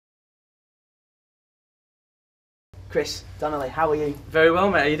Kris Donnelly, how are you? Very well,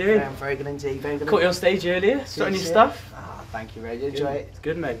 mate. How you doing? I'm very good indeed. Very good. Caught you on stage earlier, starting your stuff. Ah, thank you, Ray. Enjoy it. It's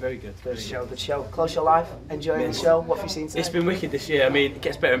good, mate. Very good. Good show. Good show. Close your life. Enjoying the show. What have you seen today? It's been wicked this year. I mean, it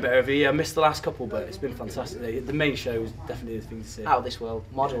gets better and better every year. I missed the last couple, but it's been fantastic. The main show is definitely the thing to see. Out of this world,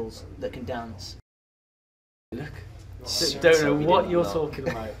 models that can dance. Look. Don't know what you're talking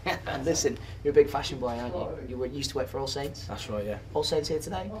about. And listen, you're a big fashion boy, aren't you? You used to work for All Saints. That's right, yeah. All Saints here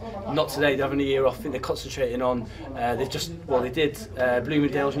today? Not today. They're having a year off. I think they're concentrating on. They did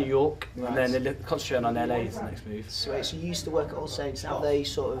Bloomingdale's, New York, and then they're concentrating on LA as the next move. So you used to work at All Saints. Have they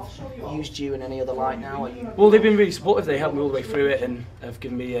sort of used you in any other light now? Are you... Well, they've been really supportive. They helped me all the way through it and have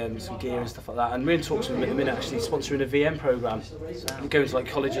given me some gear and stuff like that. And we're in talks with them at the minute, actually sponsoring a VM program, going to like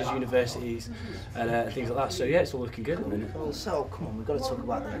colleges, universities, and things like that. So yeah, it's all looking good at the minute. Well, so come on, we've got to talk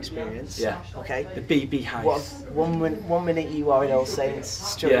about the experience. Yeah. Okay. The BB house. One minute you are in All Saints,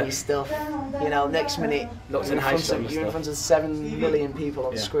 strutting your stuff. You know, next minute you're in front of 7 million people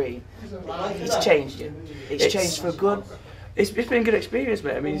on the screen. It's changed you. It's changed for good. It's been a good experience,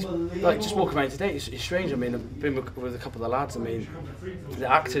 mate. I mean, like just walking around today, it's strange. I mean, I've been with a couple of the lads. I mean, the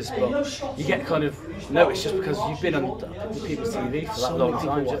actors, but you get kind of noticed just because you've been on people's TV for that long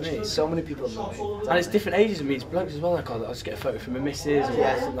time. Do you know what I mean? So many people have watched. And it's different ages. I mean, it's blokes as well. Like, I'll just get a photo from a missus or something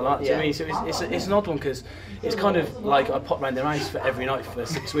like that. Do you know what I mean? So it's an odd one because it's kind of like I pop round their house for every night for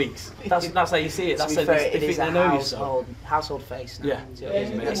 6 weeks. That's how you see it. That's how they think they know yourself. Household face. Now. Yeah,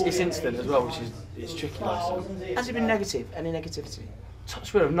 it's instant as well, which is tricky. Like, so. Has it been negative? Any negativity?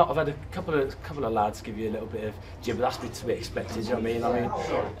 Touch wood, I've had a couple of lads give you a little bit of jib, but that's to be expected. You know what I mean?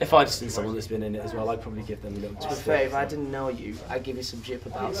 If I'd seen someone that's been in it as well, I'd probably give them a little bit. To be fair, if I didn't know you, I'd give you some jib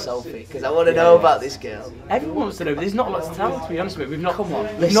about Sophie because I want to know about this girl. Everyone wants to know, but there's not a lot to tell. To be honest with you, we've not. Come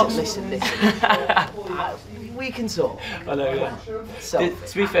on, listen. We can talk. I know, yeah. So,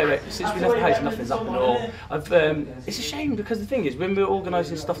 to be fair, mate, since we left the house, nothing's happened at all. It's a shame because the thing is, when we're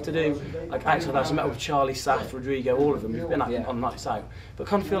organising stuff to do, like outside house, I met with Charlie, Saf, Rodrigo, all of them. We've been on nights out, but I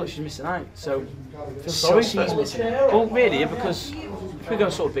kind of feel like she's missing out. So, I feel sorry for her. Missing out. Well, really, because if we're going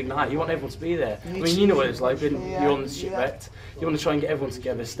sort of big night, you want everyone to be there. I mean, you know what it's like when you're on the shipwrecked. You want to try and get everyone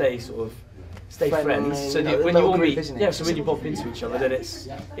together, stay friends, so that when you all meet, so when you bump into each other, then it's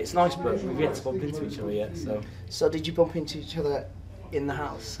nice, but we've yet to bump into each other yet. So did you bump into each other in the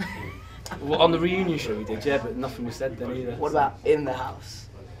house? Well, on the reunion show we did, yeah, but nothing was said then either. What about in the house?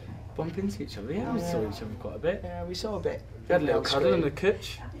 Bump into each other, yeah, we saw each other quite a bit. Yeah, we saw a bit. We had a little cuddle in the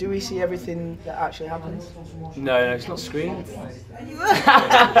couch. Do we see everything that actually happens? No, it's not screened. Certain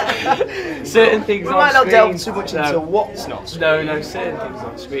things aren't screened. We might not delve too much into what's not screened. No, certain things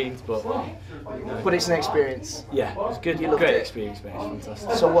aren't screened, but... But it's an experience. Yeah, it was good. Great experience, mate. It's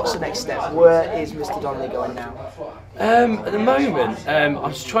fantastic. So what's the next step? Where is Mr. Donnelly going now? At the moment,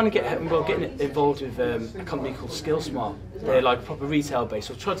 I'm just trying to getting involved with a company called SkillSmart. They're like proper retail based,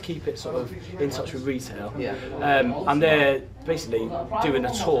 so I try to keep it sort of in touch with retail. Yeah. And they're basically doing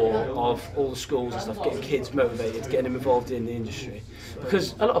a tour of all the schools and stuff, getting kids motivated, getting them involved in the industry.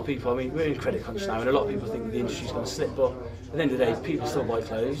 Because a lot of people, I mean, we're in credit crunch now, and a lot of people think the industry's going to slip, but at the end of the day, people still buy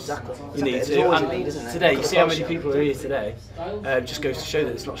clothes. Exactly. You need to. And today, you see how many people are here today. Just goes to show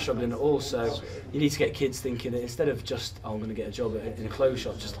that it's not struggling at all. So you need to get kids thinking that instead of just, I'm going to get a job in a clothes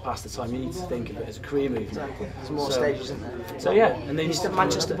shop just to pass the time, you need to think of it as a career move. Exactly. There's more stages, isn't there? So yeah, and then you're still a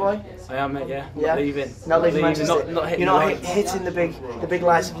Manchester boy. I am, mate. Yeah. Not leaving. Not leaving Manchester. You're not hitting the big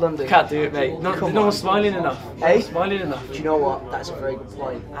lights of London. Can't do it, mate. No one's smiling enough. Hey, smiling enough. Do you know what? That's a very good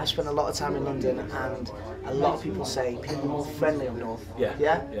point. I spent a lot of time in London, and a lot of people say people are more friendly up north.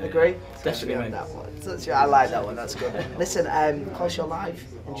 Yeah. Agree? Definitely, mate. That one. I like that one. That's good. Listen, close your live.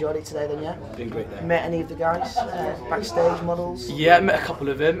 Enjoyed it today, then, yeah. Been great there. Met any of the guys backstage, models? Yeah, I met a couple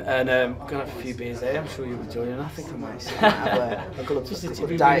of them, and gonna have a few beers there. I'm sure you'll be joining. I think I might have a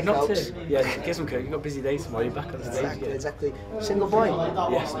good Diet Cokes. Yeah, get some Coke. You've got a busy day tomorrow. You're back on the stage. Exactly. Single boy.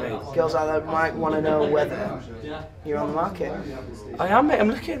 Yes, mate. Girls out there might want to know whether you're on the market. I am, mate. I'm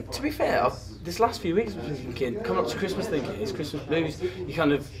looking. To be fair, this last few weeks I've been thinking, coming up to Christmas, thinking it's Christmas blues. You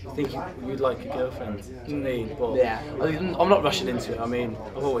kind of think you'd like a girlfriend, you know what I mean? But yeah. I'm not rushing into it. I mean,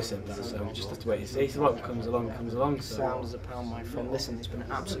 I've always said that, so just have to wait and see. If the right one comes along. So. Sound as a pound, my friend. Listen, it's been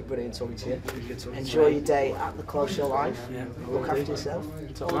absolutely brilliant talking to you. Good talking Enjoy your day at the Close Your Life. Yeah. Look after yourself.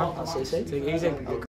 Top man. I'll see you soon. Take it easy.